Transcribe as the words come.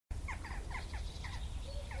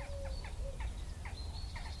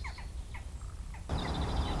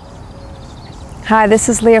Hi, this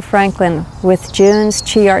is Leah Franklin with June's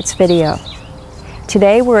Chi Arts video.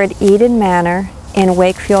 Today we're at Eden Manor in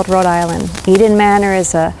Wakefield, Rhode Island. Eden Manor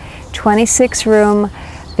is a 26-room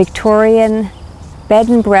Victorian bed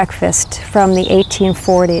and breakfast from the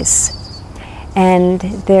 1840s. And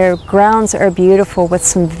their grounds are beautiful with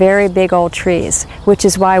some very big old trees, which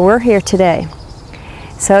is why we're here today.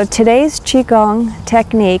 So today's Qigong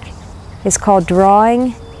technique is called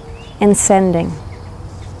drawing and sending.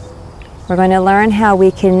 We're going to learn how we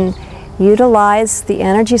can utilize the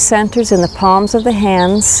energy centers in the palms of the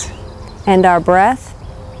hands and our breath,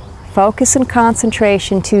 focus and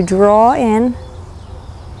concentration to draw in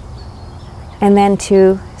and then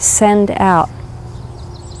to send out.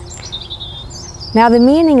 Now the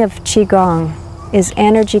meaning of Qigong is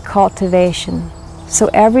energy cultivation. So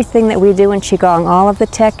everything that we do in Qigong, all of the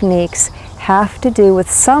techniques, have to do with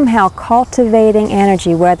somehow cultivating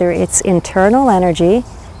energy, whether it's internal energy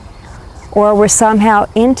or we're somehow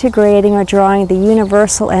integrating or drawing the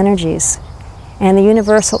universal energies. And the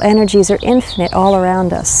universal energies are infinite all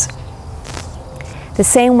around us. The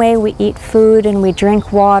same way we eat food and we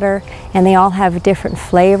drink water, and they all have a different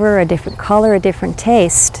flavor, a different color, a different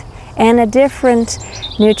taste, and a different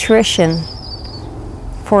nutrition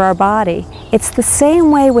for our body. It's the same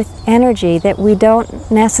way with energy that we don't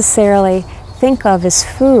necessarily think of as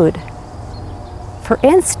food. For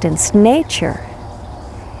instance, nature.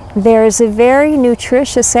 There's a very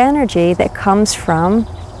nutritious energy that comes from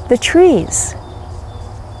the trees.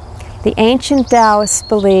 The ancient Taoists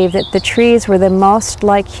believed that the trees were the most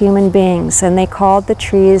like human beings, and they called the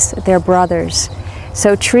trees their brothers.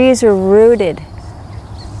 So trees are rooted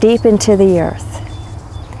deep into the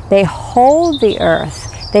earth. They hold the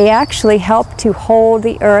earth. They actually help to hold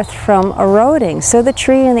the earth from eroding. So the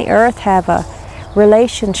tree and the earth have a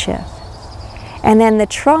relationship. And then the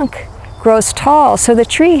trunk grows tall, so the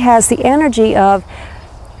tree has the energy of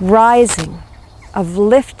rising, of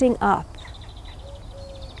lifting up.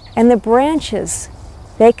 And the branches,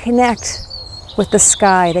 they connect with the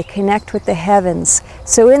sky, they connect with the heavens.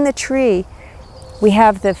 So in the tree, we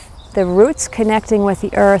have the roots connecting with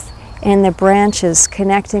the earth and the branches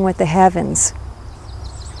connecting with the heavens.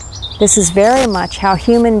 This is very much how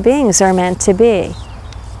human beings are meant to be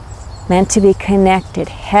connected,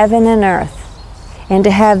 heaven and earth. And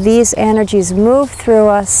to have these energies move through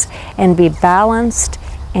us and be balanced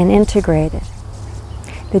and integrated.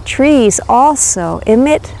 The trees also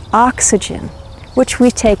emit oxygen, which we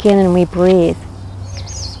take in and we breathe.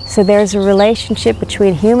 So there's a relationship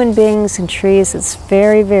between human beings and trees that's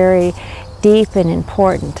very, very deep and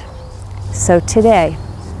important. So today,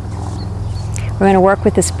 we're going to work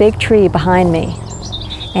with this big tree behind me,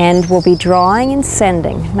 and we'll be drawing and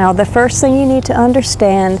sending. Now the first thing you need to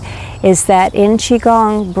understand is that in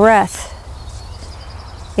Qigong, breath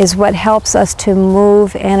is what helps us to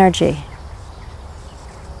move energy.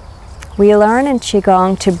 We learn in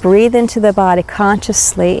Qigong to breathe into the body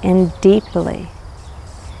consciously and deeply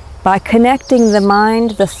by connecting the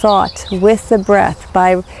mind, the thought, with the breath,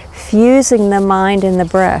 by fusing the mind and the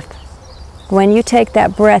breath. When you take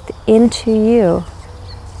that breath into you,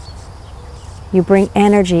 you bring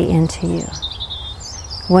energy into you.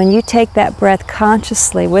 When you take that breath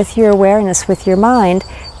consciously with your awareness, with your mind,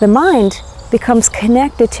 the mind becomes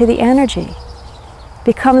connected to the energy.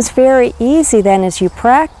 Becomes very easy then as you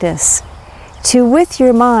practice to, with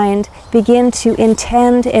your mind, begin to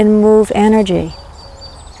intend and move energy.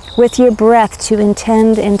 With your breath to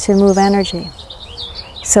intend and to move energy.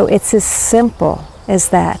 So it's as simple as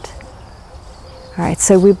that. All right,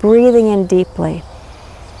 so we're breathing in deeply.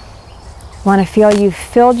 Want to feel you've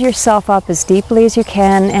filled yourself up as deeply as you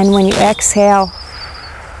can, and when you exhale,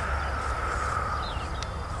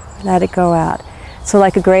 let it go out. So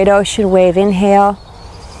like a great ocean wave, inhale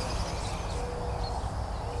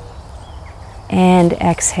and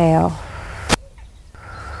exhale.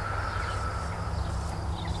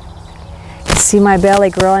 See my belly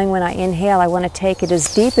growing when I inhale. I want to take it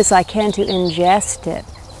as deep as I can to ingest it.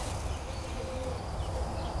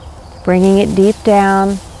 Bringing it deep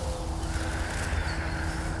down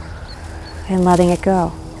and letting it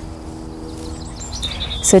go.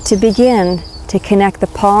 So to begin, to connect the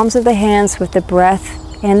palms of the hands with the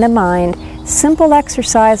breath and the mind, simple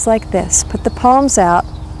exercise like this. Put the palms out.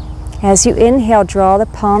 As you inhale, draw the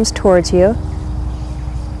palms towards you.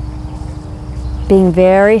 Being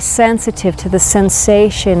very sensitive to the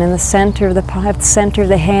sensation in the center of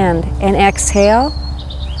the hand. And exhale.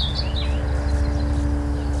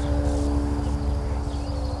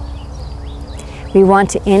 We want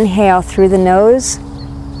to inhale through the nose.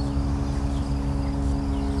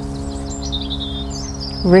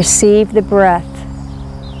 Receive the breath.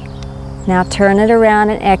 Now turn it around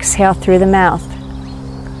and exhale through the mouth.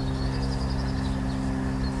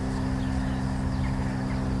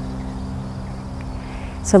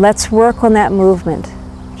 So let's work on that movement.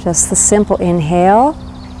 Just the simple inhale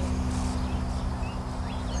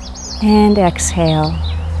and exhale.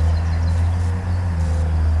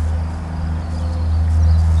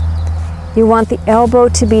 You want the elbow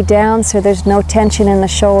to be down so there's no tension in the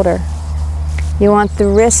shoulder. You want the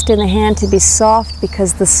wrist and the hand to be soft,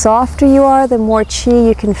 because the softer you are, the more chi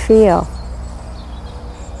you can feel.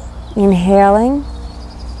 Inhaling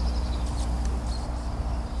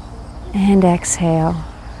and exhale.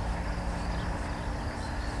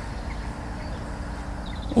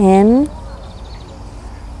 In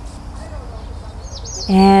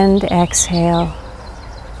and exhale.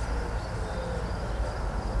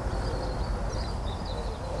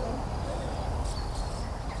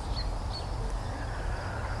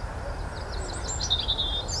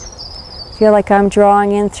 Feel like I'm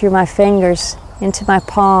drawing in through my fingers into my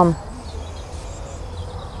palm.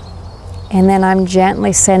 And then I'm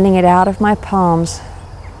gently sending it out of my palms.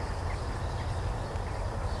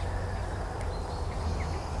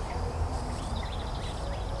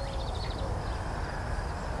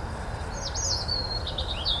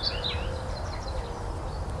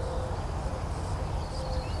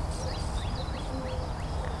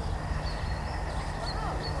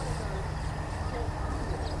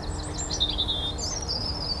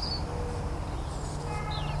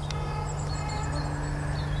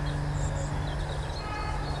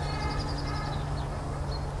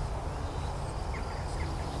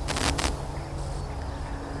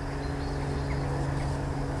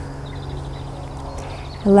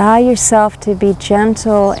 Allow yourself to be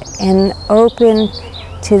gentle and open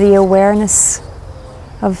to the awareness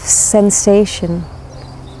of sensation.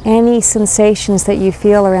 Any sensations that you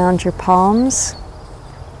feel around your palms,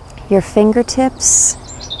 your fingertips,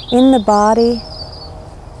 in the body.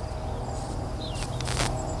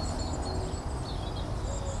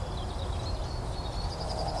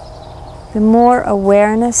 The more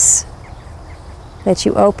awareness that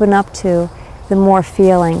you open up to, the more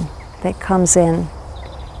feeling that comes in.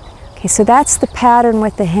 Okay, so that's the pattern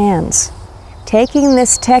with the hands. Taking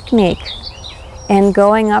this technique and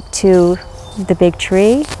going up to the big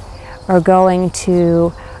tree, or going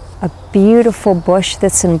to a beautiful bush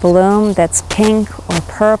that's in bloom, that's pink or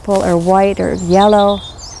purple or white or yellow,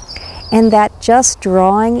 and that just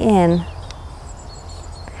drawing in.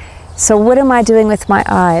 So what am I doing with my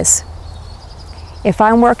eyes? If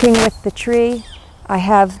I'm working with the tree, I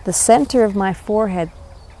have the center of my forehead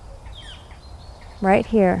right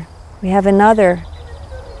here. We have another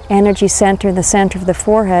energy center in the center of the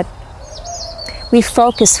forehead. We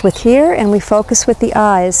focus with here, and we focus with the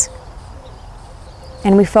eyes,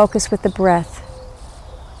 and we focus with the breath.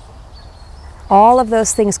 All of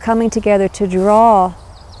those things coming together to draw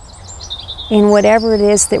in whatever it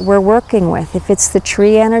is that we're working with. If it's the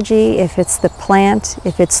tree energy, if it's the plant,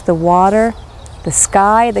 if it's the water, the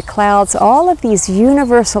sky, the clouds, all of these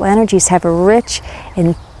universal energies have a rich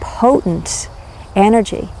and potent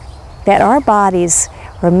energy that our bodies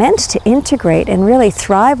are meant to integrate and really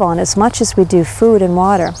thrive on as much as we do food and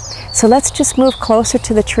water. So let's just move closer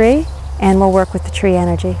to the tree, and we'll work with the tree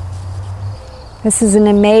energy. This is an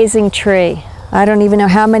amazing tree. I don't even know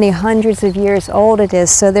how many hundreds of years old it is,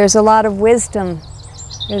 so there's a lot of wisdom.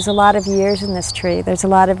 There's a lot of years in this tree. There's a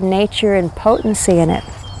lot of nature and potency in it.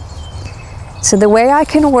 So the way I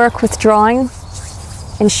can work with drawing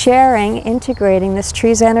and sharing, integrating this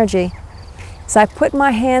tree's energy, is I put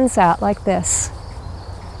my hands out like this.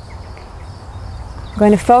 I'm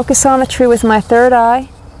going to focus on the tree with my third eye,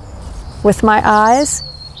 with my eyes,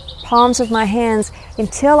 palms of my hands,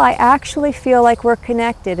 until I actually feel like we're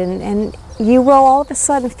connected. And you will all of a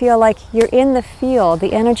sudden feel like you're in the field,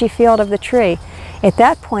 the energy field of the tree. At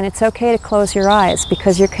that point, it's okay to close your eyes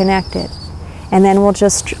because you're connected. And then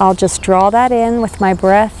I'll just draw that in with my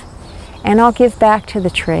breath, and I'll give back to the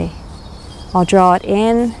tree. I'll draw it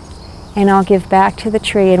in, and I'll give back to the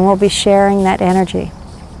tree, and we'll be sharing that energy.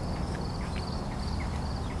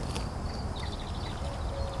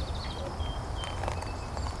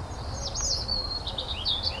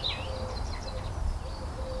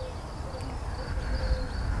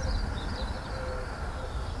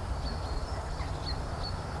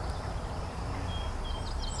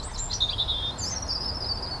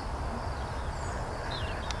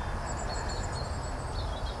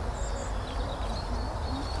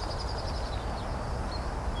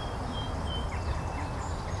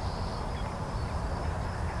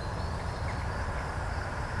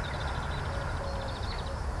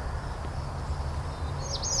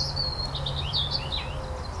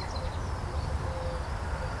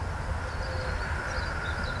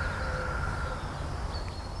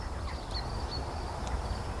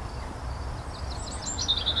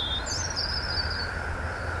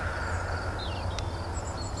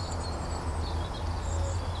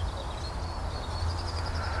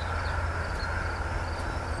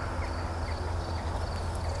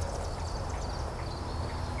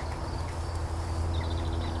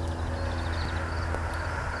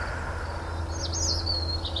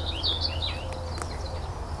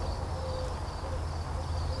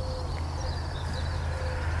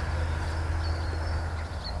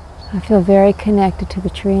 I feel very connected to the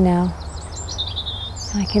tree now.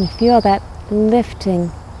 I can feel that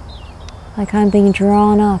lifting, like I'm being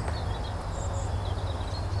drawn up.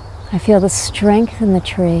 I feel the strength in the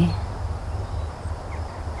tree.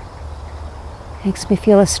 Makes me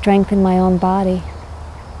feel a strength in my own body.